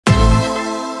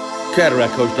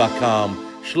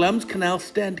CataractCoach.com. Schlemm's canal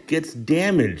stent gets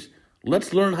damaged.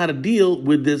 Let's learn how to deal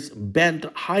with this bent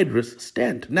Hydrus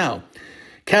stent. Now,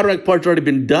 cataract part's already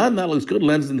been done. That looks good.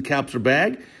 Lens in the capsular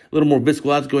bag. A little more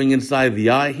viscoelastic going inside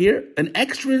the eye here. An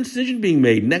extra incision being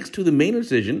made next to the main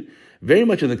incision. Very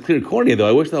much in the clear cornea, though.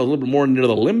 I wish that was a little bit more near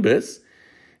the limbus.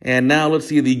 And now let's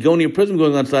see the gonium prism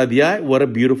going inside the eye. What a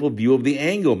beautiful view of the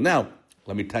angle. Now,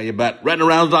 let me tell you about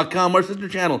retinarounds.com, our sister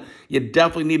channel. You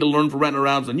definitely need to learn for retina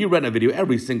rounds. A new retina video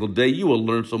every single day. You will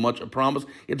learn so much, I promise.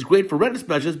 It's great for retina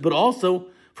specialists, but also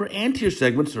for anterior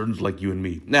segment surgeons like you and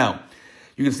me. Now,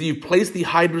 you can see you've placed the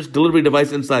Hydrus delivery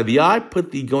device inside the eye.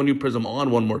 Put the gonium prism on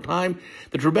one more time.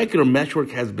 The trabecular meshwork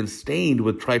has been stained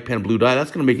with trypan blue dye.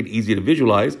 That's going to make it easy to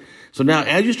visualize. So now,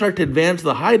 as you start to advance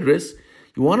the Hydrus,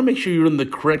 you want to make sure you're in the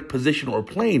correct position or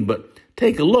plane. But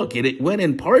take a look. It went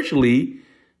in partially,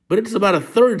 but it's about a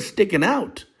third sticking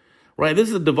out, right? This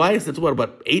is a device that's,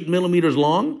 about 8 millimeters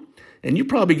long? And you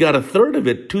probably got a third of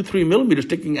it, 2-3 millimeters,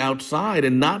 sticking outside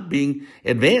and not being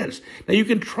advanced. Now, you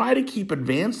can try to keep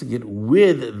advancing it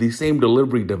with the same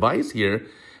delivery device here.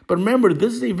 But remember,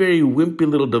 this is a very wimpy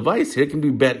little device here. It can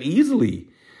be bent easily.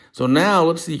 So now,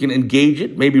 let's see, you can engage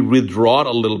it, maybe withdraw it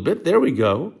a little bit. There we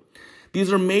go.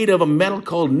 These are made of a metal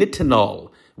called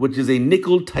nitinol, which is a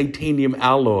nickel titanium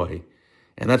alloy.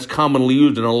 And that's commonly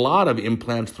used in a lot of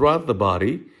implants throughout the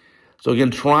body. So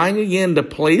again, trying again to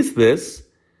place this.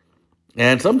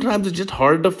 And sometimes it's just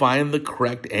hard to find the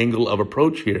correct angle of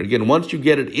approach here. Again, once you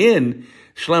get it in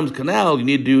Schlemm's canal, you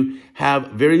need to have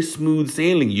very smooth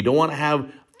sailing. You don't want to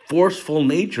have forceful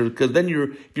nature, because then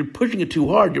if you're pushing it too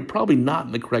hard, you're probably not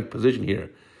in the correct position here.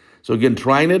 So again,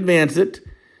 trying to advance it.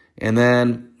 And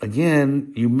then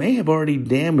again, you may have already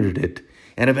damaged it.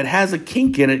 And if it has a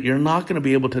kink in it, you're not going to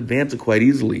be able to advance it quite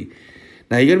easily.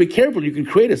 Now, you got to be careful. You can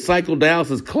create a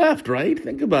cyclodialysis cleft, right?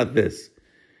 Think about this.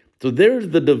 So there's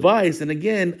the device. And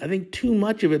again, I think too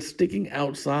much of it's sticking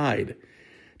outside.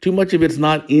 Too much of it's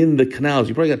not in the canals.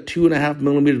 You probably got 2.5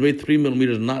 millimeters, maybe 3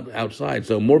 millimeters not outside.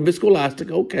 So more viscoelastic,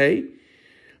 okay.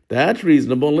 That's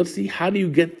reasonable. Let's see, how do you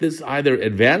get this either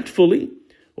advanced fully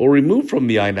or removed from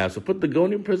the eye now? So put the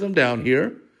gonium prism down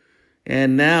here.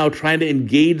 And now trying to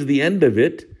engage the end of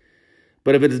it.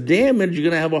 But if it's damaged, you're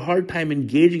going to have a hard time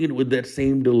engaging it with that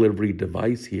same delivery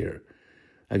device here.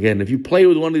 Again, if you play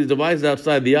with one of these devices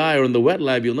outside the eye or in the wet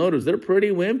lab, you'll notice they're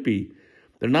pretty wimpy.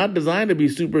 They're not designed to be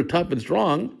super tough and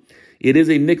strong. It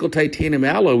is a nickel titanium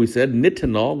alloy, we said,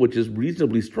 nitinol, which is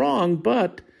reasonably strong.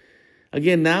 But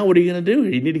again, now what are you going to do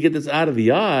here? You need to get this out of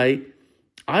the eye.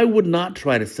 I would not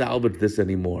try to salvage this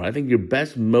anymore. I think your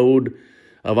best mode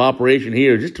of operation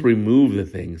here just to remove the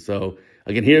thing. So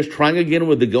again, here's trying again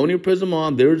with the gonium prism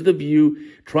on. There's the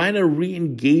view, trying to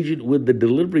re-engage it with the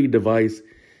delivery device,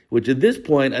 which at this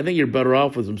point, I think you're better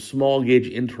off with some small gauge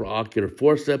intraocular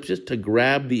forceps just to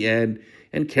grab the end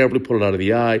and carefully pull it out of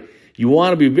the eye. You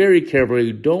want to be very careful.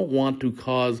 You don't want to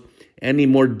cause any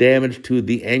more damage to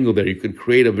the angle there. You could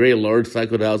create a very large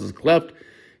cyclodialysis cleft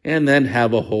and then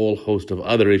have a whole host of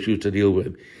other issues to deal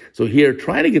with. So here,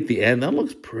 trying to get the end, that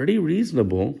looks pretty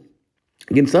reasonable.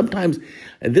 Again, sometimes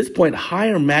at this point,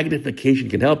 higher magnification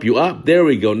can help you. There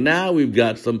we go. Now we've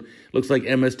got some, looks like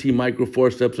MST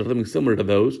microforceps or something similar to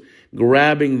those.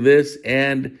 Grabbing this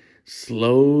and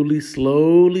slowly,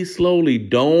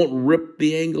 don't rip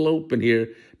the angle open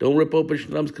here. Don't rip open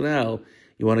Schlemm's canal.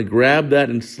 You want to grab that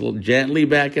and gently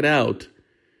back it out.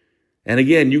 And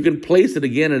again, you can place it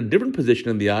again in a different position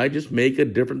in the eye. Just make a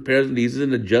different pair of lenses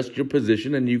and adjust your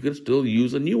position, and you can still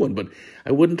use a new one. But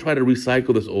I wouldn't try to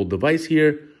recycle this old device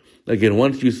here. Again,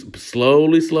 once you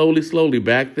slowly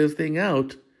back this thing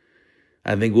out,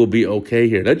 I think we'll be okay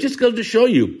here. That just goes to show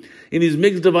you, in these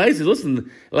MIGS devices,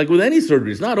 listen, like with any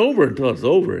surgery, it's not over until it's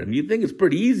over. And you think it's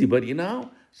pretty easy, but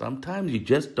sometimes you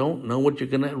just don't know what you're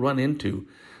going to run into.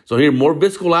 So here, more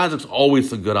viscoelastic's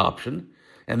always a good option.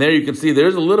 And there you can see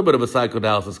there's a little bit of a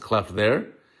cyclodialysis cleft there.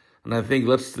 And I think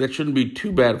that shouldn't be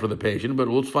too bad for the patient, but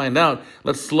we'll find out.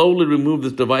 Let's slowly remove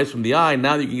this device from the eye.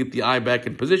 Now that you can get the eye back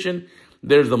in position,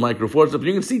 there's the microforceps.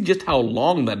 You can see just how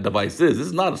long that device is. This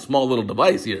is not a small little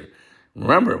device here.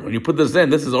 Remember, when you put this in,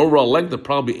 this is overall length of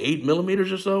probably 8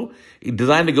 millimeters or so. It's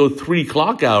designed to go 3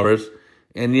 clock hours.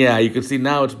 And yeah, you can see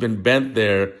now it's been bent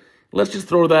there. Let's just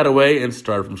throw that away and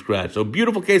start from scratch. So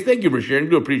beautiful case. Thank you for sharing.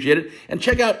 Do appreciate it. And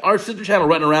check out our sister channel,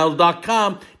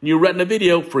 retinarounds.com. New retina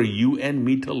video for you and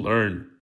me to learn.